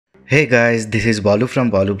Hey guys, this is Balu from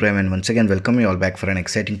Balu Prime and once again welcome you all back for an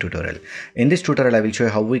exciting tutorial. In this tutorial I will show you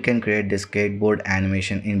how we can create this skateboard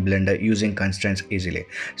animation in Blender using constraints easily.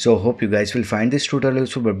 So hope you guys will find this tutorial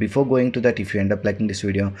useful, but before going to that, if you end up liking this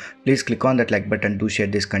video, please click on that like button to share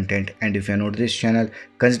this content, and if you are new to this channel,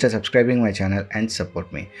 consider subscribing my channel and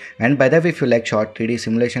support me. And by the way, if you like short 3D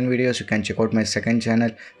simulation videos, you can check out my second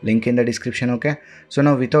channel, link in the description, okay? So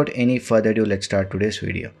now without any further ado, let's start today's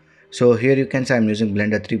video. So here you can see I'm using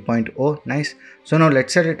Blender 3.0. Nice. So now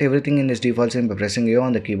let's set everything in this default scene by pressing A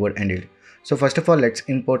on the keyboard and delete. So first of all, let's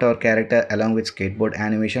import our character along with skateboard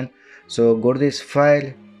animation. So go to this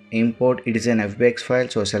file, import. It is an FBX file.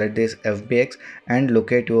 So select this FBX and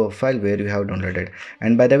locate your file where you have downloaded.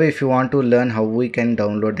 And by the way, if you want to learn how we can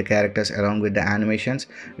download the characters along with the animations,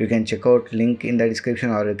 you can check out link in the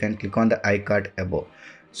description, or you can click on the iCard above.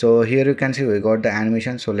 So here you can see we got the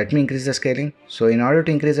animation. So let me increase the scaling. So in order to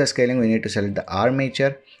increase the scaling, we need to select the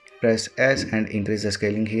armature, press S and increase the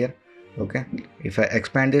scaling here. Okay, if I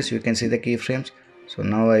expand this, you can see the keyframes. So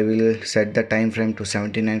now I will set the time frame to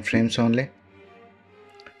 79 frames only.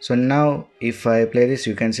 So now if I play this,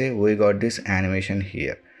 you can see we got this animation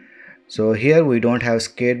here. So here we don't have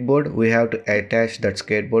skateboard, we have to attach that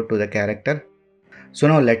skateboard to the character. So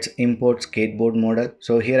now let's import skateboard model.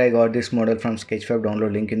 So here I got this model from Sketchfab,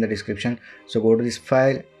 download link in the description. So go to this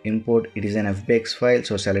file, import. It is an FBX file.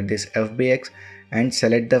 So select this FBX and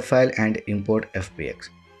select the file and import FBX.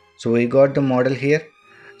 So we got the model here.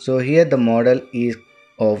 So here the model is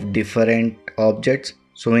of different objects.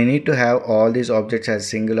 So we need to have all these objects as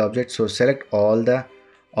single object. So select all the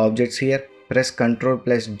objects here, press Ctrl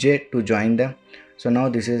plus J to join them. So now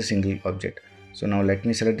this is a single object. So now let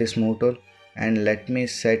me select this move tool and let me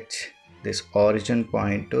set this origin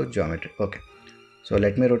point to geometry. Okay, so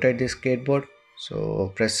let me rotate this skateboard.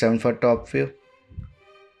 So press 7 for top view,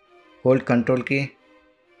 hold Ctrl key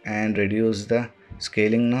and reduce the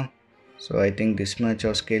scaling now. So I think this much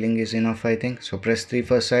of scaling is enough, I think. So press 3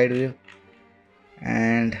 for side view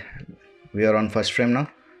and we are on first frame now.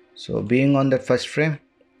 So being on that first frame,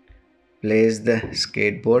 place the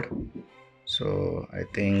skateboard. So I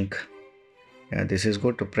think this is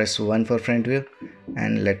good. To press 1 for front view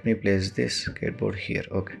and let me place this skateboard here.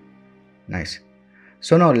 Okay, nice.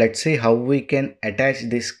 So now let's see how we can attach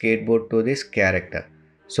this skateboard to this character.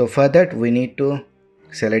 So for that we need to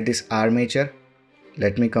select this armature.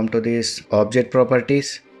 Let me come to this object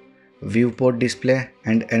properties, viewport display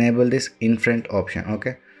and enable this in front option.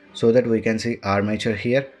 Okay, so that we can see armature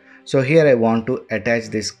here. So here I want to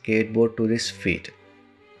attach this skateboard to this feet.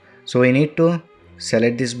 So we need to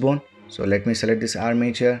select this bone. So let me select this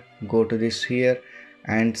armature, go to this here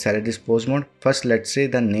and select this pose mode. First let's say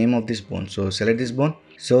the name of this bone. So select this bone.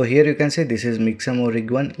 So here you can say this is Mixamo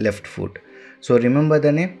Rig 1 left foot. So remember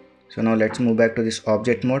the name. So now let's move back to this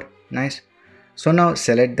object mode. Nice. So now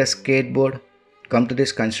select the skateboard, come to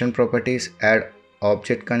this constraint properties, add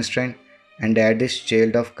object constraint and add this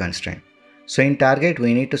child of constraint. So in target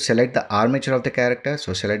we need to select the armature of the character.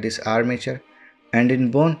 So select this armature, and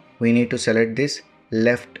in bone we need to select this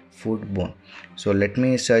left foot bone. So let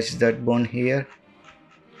me search that bone here.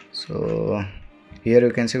 So here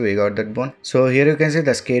you can see we got that bone. So here you can see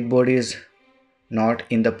the skateboard is not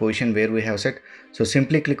in the position where we have set. So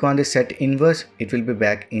simply click on the set inverse, it will be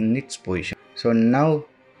back in its position. So now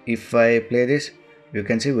if I play this, you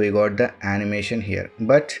can see we got the animation here,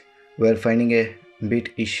 but we are finding a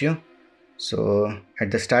bit issue. So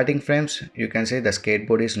at the starting frames you can see the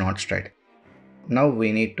skateboard is not straight. Now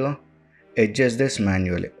we need to adjust this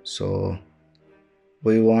manually. So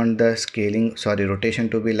we want the rotation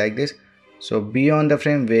to be like this. So be on the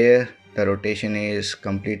frame where the rotation is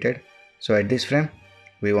completed. So at this frame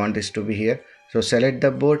we want this to be here. So select the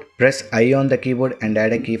board, press I on the keyboard and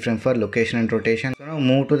add a keyframe for location and rotation. So now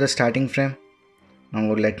move to the starting frame.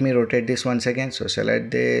 Now let me rotate this once again. So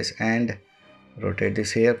select this and rotate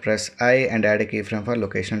this here, press I and add a keyframe for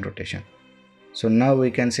location and rotation. So now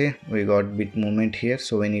we can see we got bit movement here,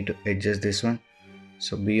 so we need to adjust this one.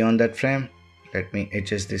 So beyond that frame, let me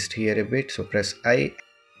adjust this here a bit. So press I,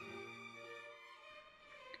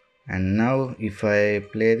 and now if I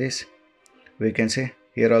play this, we can see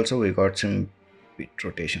here also we got some bit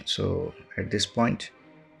rotation. So at this point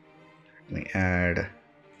let me add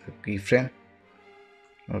a keyframe.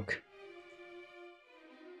 Okay,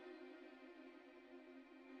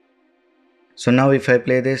 so now if I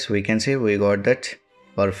play this, we can see we got that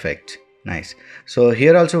perfect. Nice. So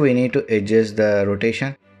here also we need to adjust the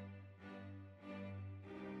rotation.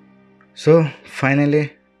 So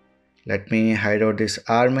finally let me hide out this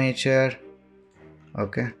armature.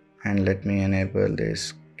 Okay, and let me enable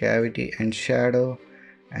this cavity and shadow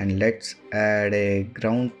and let's add a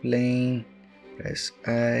ground plane. Press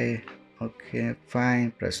I. Okay,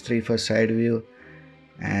 fine. Press 3 for side view,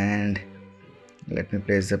 and let me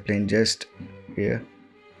place the plane just here.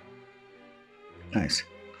 Nice.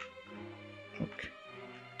 Okay,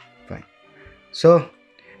 fine. So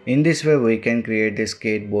in this way we can create the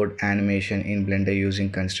skateboard animation in Blender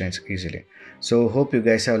using constraints easily. So hope you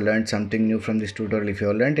guys have learned something new from this tutorial. If you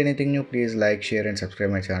have learned anything new, please like, share and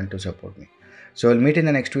subscribe my channel to support me. So I'll meet in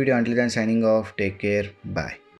the next video. Until then, signing off. Take care. Bye.